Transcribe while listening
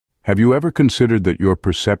Have you ever considered that your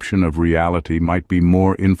perception of reality might be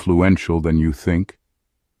more influential than you think?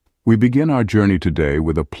 We begin our journey today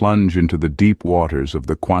with a plunge into the deep waters of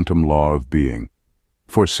the quantum law of being.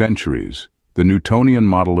 For centuries, the Newtonian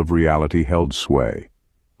model of reality held sway,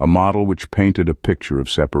 a model which painted a picture of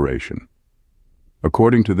separation.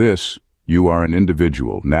 According to this, you are an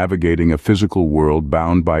individual navigating a physical world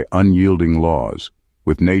bound by unyielding laws,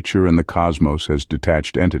 with nature and the cosmos as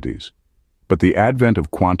detached entities. But the advent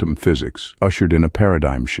of quantum physics ushered in a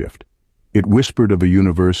paradigm shift. It whispered of a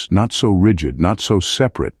universe not so rigid, not so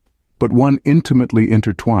separate, but one intimately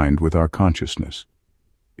intertwined with our consciousness.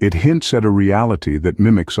 It hints at a reality that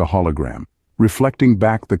mimics a hologram, reflecting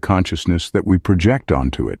back the consciousness that we project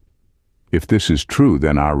onto it. If this is true,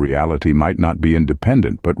 then our reality might not be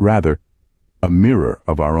independent, but rather a mirror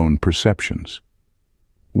of our own perceptions.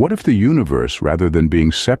 What if the universe, rather than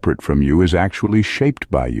being separate from you, is actually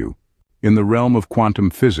shaped by you? In the realm of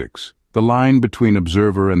quantum physics, the line between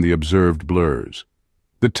observer and the observed blurs.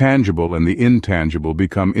 The tangible and the intangible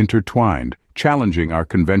become intertwined, challenging our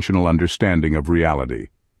conventional understanding of reality.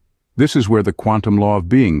 This is where the quantum law of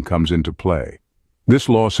being comes into play. This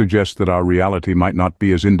law suggests that our reality might not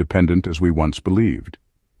be as independent as we once believed.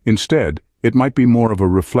 Instead, it might be more of a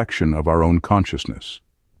reflection of our own consciousness.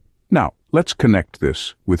 Now, let's connect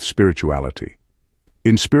this with spirituality.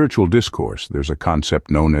 In spiritual discourse, there's a concept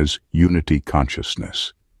known as unity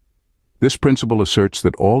consciousness. This principle asserts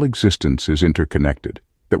that all existence is interconnected,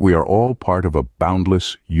 that we are all part of a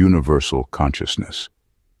boundless, universal consciousness.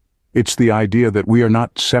 It's the idea that we are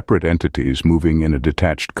not separate entities moving in a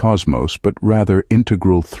detached cosmos, but rather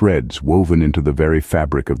integral threads woven into the very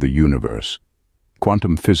fabric of the universe.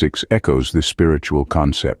 Quantum physics echoes this spiritual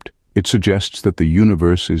concept. It suggests that the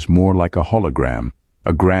universe is more like a hologram,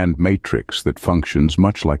 a grand matrix that functions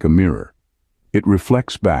much like a mirror. It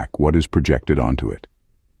reflects back what is projected onto it.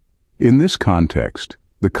 In this context,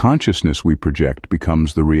 the consciousness we project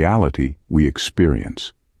becomes the reality we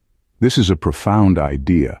experience. This is a profound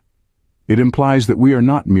idea. It implies that we are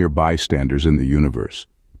not mere bystanders in the universe,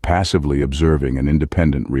 passively observing an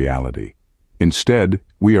independent reality. Instead,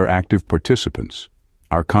 we are active participants,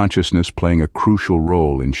 our consciousness playing a crucial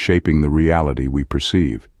role in shaping the reality we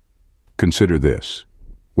perceive. Consider this.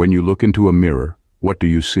 When you look into a mirror, what do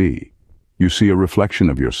you see? You see a reflection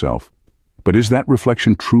of yourself. But is that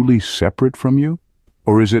reflection truly separate from you?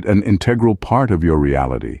 Or is it an integral part of your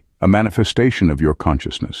reality, a manifestation of your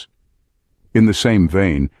consciousness? In the same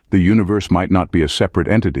vein, the universe might not be a separate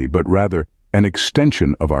entity, but rather an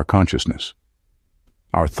extension of our consciousness.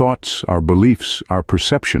 Our thoughts, our beliefs, our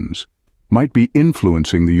perceptions might be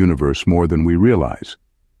influencing the universe more than we realize.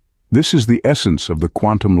 This is the essence of the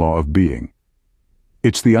quantum law of being.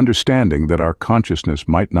 It's the understanding that our consciousness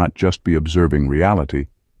might not just be observing reality,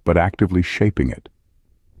 but actively shaping it.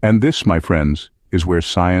 And this, my friends, is where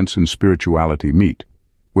science and spirituality meet,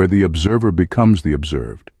 where the observer becomes the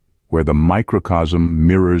observed, where the microcosm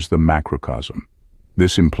mirrors the macrocosm.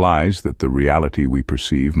 This implies that the reality we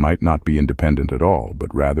perceive might not be independent at all,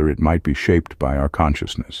 but rather it might be shaped by our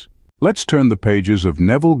consciousness. Let's turn the pages of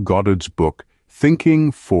Neville Goddard's book,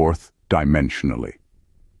 Thinking Fourth Dimensionally.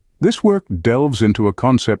 This work delves into a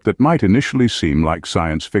concept that might initially seem like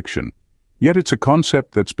science fiction, yet it's a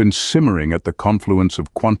concept that's been simmering at the confluence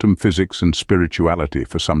of quantum physics and spirituality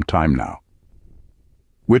for some time now.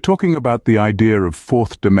 We're talking about the idea of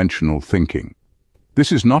fourth-dimensional thinking.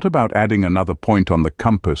 This is not about adding another point on the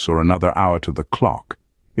compass or another hour to the clock.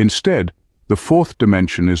 Instead, the fourth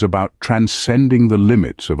dimension is about transcending the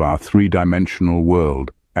limits of our three-dimensional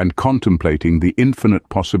world and contemplating the infinite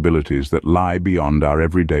possibilities that lie beyond our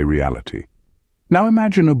everyday reality. Now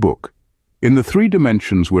imagine a book. In the three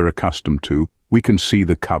dimensions we're accustomed to, we can see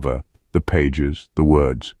the cover, the pages, the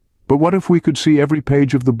words. But what if we could see every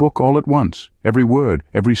page of the book all at once? Every word,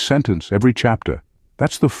 every sentence, every chapter.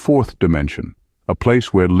 That's the fourth dimension, a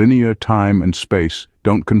place where linear time and space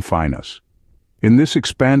don't confine us. In this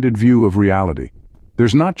expanded view of reality,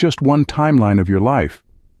 there's not just one timeline of your life,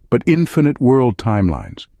 but infinite world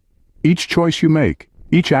timelines. Each choice you make,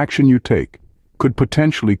 each action you take, could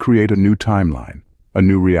potentially create a new timeline, a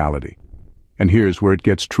new reality. And here's where it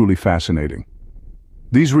gets truly fascinating.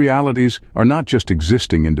 These realities are not just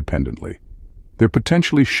existing independently. They're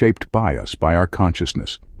potentially shaped by us, by our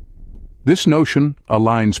consciousness. This notion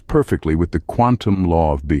aligns perfectly with the quantum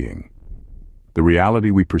law of being. The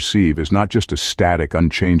reality we perceive is not just a static,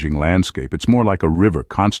 unchanging landscape. It's more like a river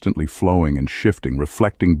constantly flowing and shifting,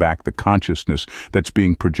 reflecting back the consciousness that's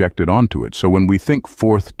being projected onto it. So when we think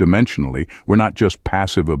fourth dimensionally, we're not just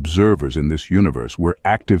passive observers in this universe. We're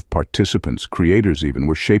active participants, creators even.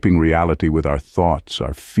 We're shaping reality with our thoughts,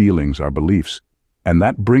 our feelings, our beliefs. And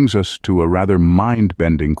that brings us to a rather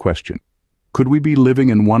mind-bending question. Could we be living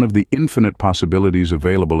in one of the infinite possibilities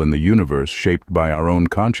available in the universe shaped by our own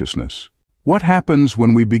consciousness? What happens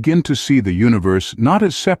when we begin to see the universe not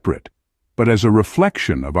as separate, but as a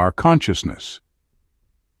reflection of our consciousness?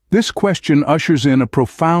 This question ushers in a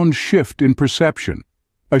profound shift in perception,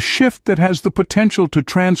 a shift that has the potential to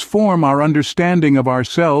transform our understanding of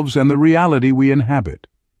ourselves and the reality we inhabit.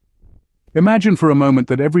 Imagine for a moment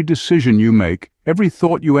that every decision you make, every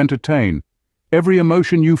thought you entertain, every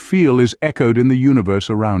emotion you feel is echoed in the universe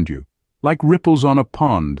around you. Like ripples on a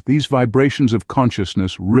pond, these vibrations of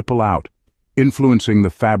consciousness ripple out, influencing the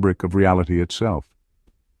fabric of reality itself.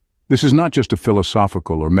 This is not just a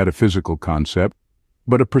philosophical or metaphysical concept,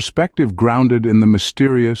 but a perspective grounded in the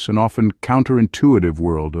mysterious and often counterintuitive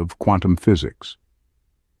world of quantum physics.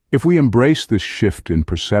 If we embrace this shift in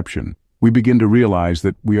perception, we begin to realize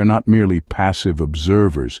that we are not merely passive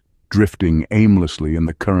observers drifting aimlessly in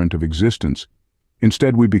the current of existence.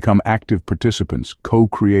 Instead, we become active participants,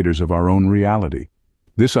 co-creators of our own reality.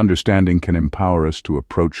 This understanding can empower us to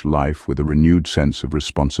approach life with a renewed sense of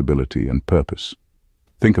responsibility and purpose.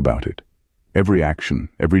 Think about it. Every action,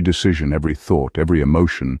 every decision, every thought, every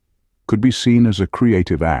emotion could be seen as a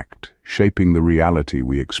creative act, shaping the reality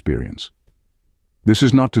we experience. This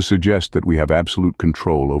is not to suggest that we have absolute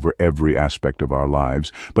control over every aspect of our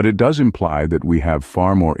lives, but it does imply that we have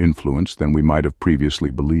far more influence than we might have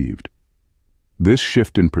previously believed. This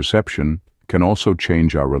shift in perception can also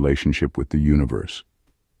change our relationship with the universe.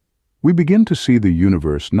 We begin to see the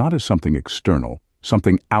universe not as something external,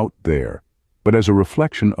 something out there, but as a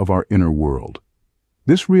reflection of our inner world.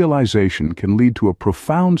 This realization can lead to a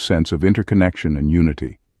profound sense of interconnection and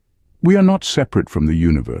unity. We are not separate from the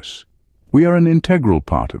universe. We are an integral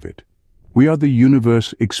part of it. We are the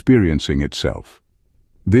universe experiencing itself.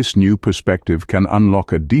 This new perspective can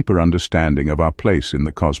unlock a deeper understanding of our place in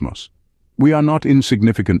the cosmos. We are not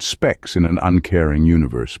insignificant specks in an uncaring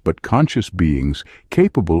universe, but conscious beings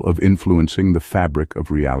capable of influencing the fabric of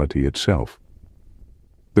reality itself.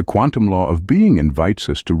 The quantum law of being invites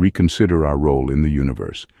us to reconsider our role in the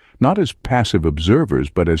universe, not as passive observers,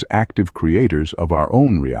 but as active creators of our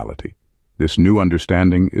own reality. This new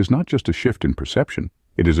understanding is not just a shift in perception,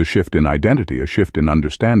 it is a shift in identity, a shift in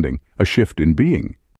understanding, a shift in being.